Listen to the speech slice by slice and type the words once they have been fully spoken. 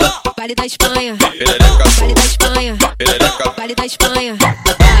Vale da Espanha, perereca, vale da Espanha, perereca, vale da Espanha, vale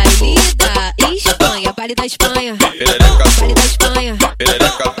da Espanha, vale da Espanha, perereca, vale da Espanha,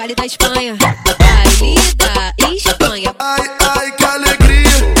 perereca. vale da Espanha, vale da Espanha. Ai, ai, que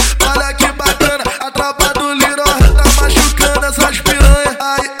alegria, olha que bacana, a tropa do Iury tá machucando essas piranha.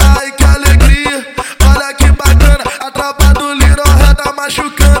 Ai, ai, que alegria, olha que bacana, a tropa do Iury tá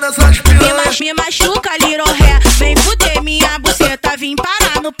machucando essas piranha. Me machuca, Iury, vem fuder minha buceta, vim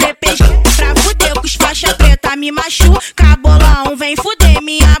parar no PPG pra fuder com os faixa preta. Me machuca, bolão, vem fuder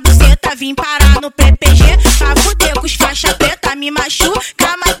minha buceta, vim parar no PPG pra fuder com os faixa preta. Me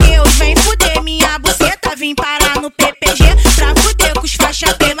machuca, Mateus, vem fuder minha buceta, vim parar no PPG pra fuder com os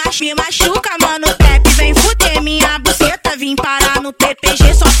faixa preta. Me machuca, mano, Pepe, vem fuder minha buceta, vim parar no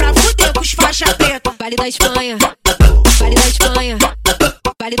PPG só pra fuder com os faixa preta. Vale da Espanha, vale da Espanha,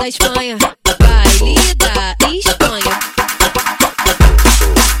 vale da Espanha, vale da Espanha,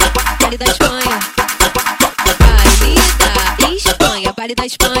 vale da Espanha, vale da Espanha, vale da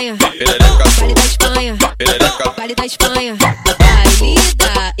Espanha, Perereca, vale da Espanha, perereca, vale da Espanha,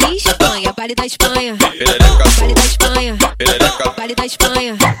 vale da Espanha, vale da Espanha, perereca, vale da Espanha, perereca. vale da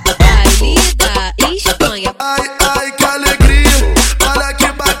Espanha, vale da Espanha. Ai, ai, que alegria, olha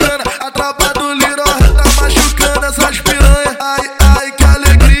que bacana, a tropa do Iury tá machucando essas piranha. Ai, ai, que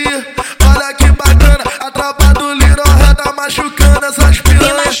alegria, olha que bacana, a tropa do Iury tá machucando essas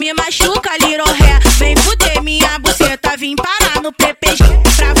piranha. Me machuca, Iury, vem fuder minha buceta, vim parar no PPG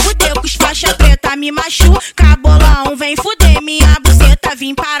pra fuder com os faixa preta. Me machuca, bolão, vem fuder minha buceta,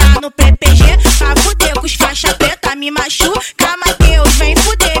 vim parar no PPG pra fuder com os faixa preta. Me machuca, Mateus, vem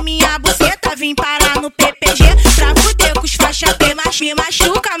fuder minha buceta, vim parar no PPG pra fuder com os faixa preta. Me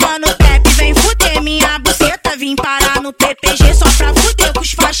machuca, mano, Pepe, vem fuder minha buceta, vim parar no PPG só pra fuder com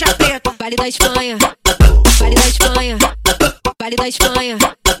os faixa preta. Vale da Espanha, vale da Espanha, vale da Espanha,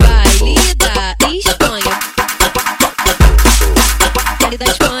 vale da Espanha, vale da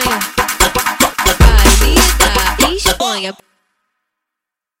Espanha, vale da Espanha.